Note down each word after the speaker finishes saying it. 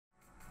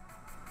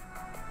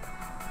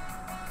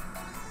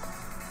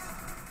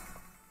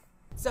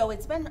So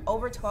it's been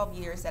over 12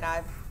 years that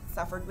I've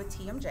suffered with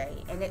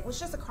TMJ, and it was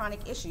just a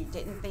chronic issue.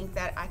 Didn't think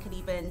that I could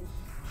even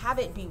have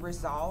it be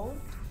resolved.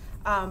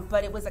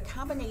 But it was a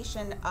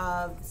combination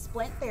of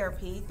splint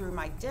therapy through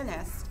my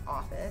dentist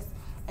office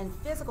and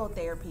physical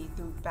therapy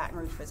through Baton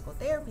Rouge Physical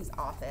Therapy's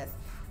office.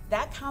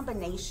 That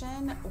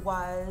combination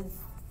was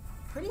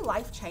pretty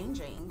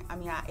life-changing. I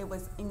mean, it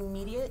was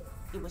immediate,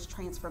 it was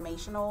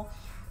transformational,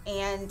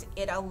 and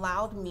it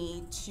allowed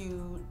me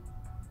to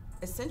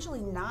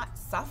essentially not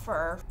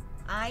suffer.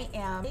 I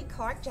am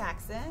Clark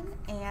Jackson,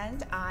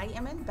 and I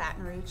am in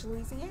Baton Rouge,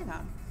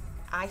 Louisiana.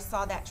 I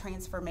saw that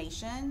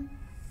transformation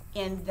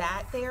in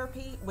that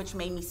therapy, which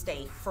made me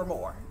stay for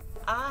more.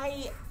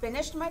 I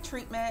finished my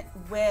treatment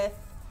with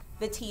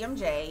the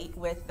TMJ,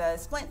 with the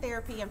splint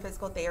therapy and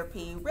physical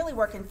therapy, really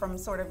working from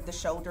sort of the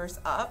shoulders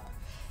up.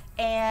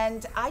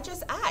 And I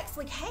just asked,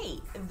 like,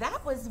 hey,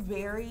 that was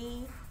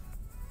very,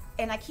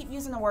 and I keep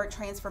using the word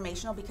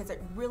transformational because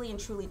it really and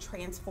truly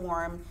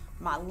transformed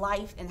my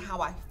life and how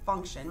I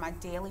function, my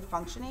daily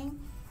functioning,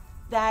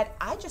 that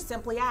I just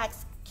simply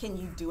asked, can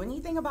you do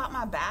anything about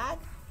my back?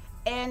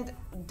 And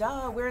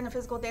duh, we're in a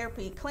physical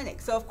therapy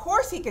clinic, so of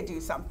course he could do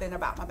something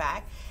about my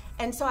back.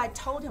 And so I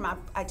told him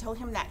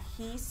that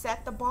he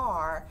set the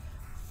bar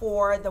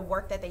for the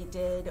work that they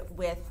did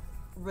with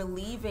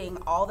relieving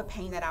all the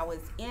pain that I was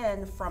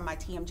in from my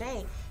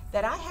TMJ,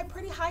 that I had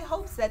pretty high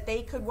hopes that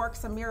they could work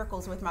some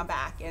miracles with my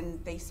back,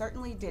 and they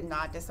certainly did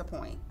not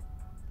disappoint.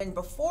 And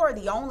before,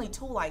 the only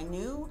tool I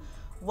knew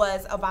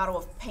was a bottle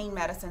of pain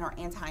medicine or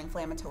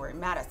anti-inflammatory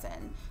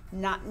medicine,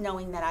 not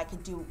knowing that I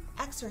could do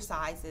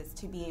exercises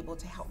to be able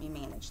to help me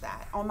manage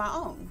that on my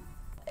own.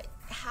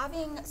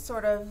 Having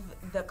sort of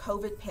the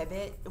COVID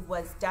pivot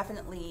was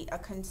definitely a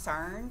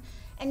concern,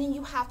 and then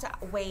you have to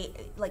weigh,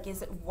 like,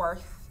 is it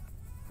worth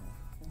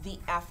the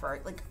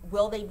effort? Like,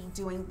 will they be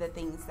doing the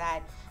things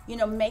that, you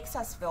know, makes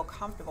us feel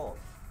comfortable?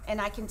 And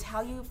I can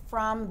tell you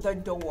from the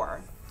door,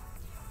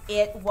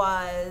 it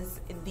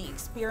was the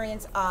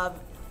experience of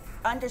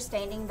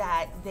understanding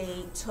that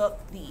they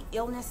took the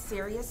illness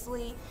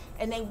seriously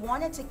and they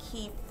wanted to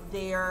keep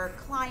their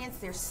clients,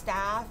 their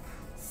staff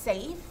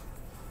safe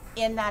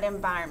in that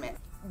environment.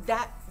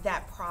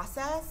 That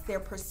process, their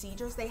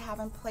procedures they have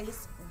in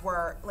place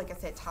were, like I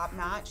said, top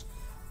notch,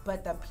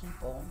 but the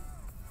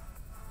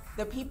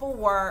people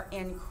were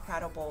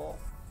incredible.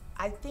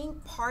 I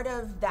think part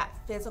of that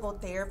physical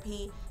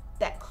therapy,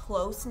 that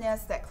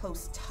closeness, that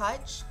close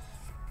touch,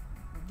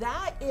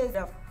 that is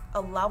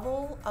a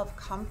level of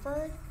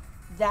comfort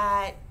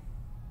that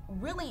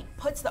really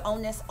puts the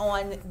onus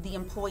on the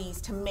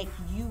employees to make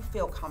you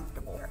feel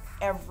comfortable.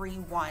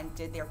 Everyone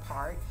did their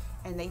part,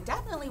 and they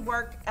definitely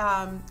work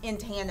in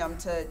tandem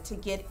to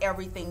get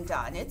everything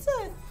done. It's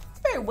a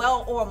very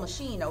well-oiled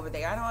machine over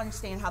there. I don't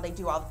understand how they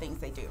do all the things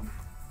they do.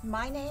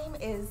 My name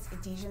is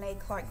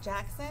DeJunne's Clark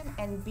Jackson,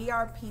 and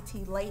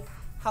BRPT Lake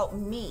helped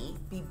me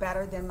be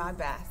better than my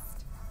best.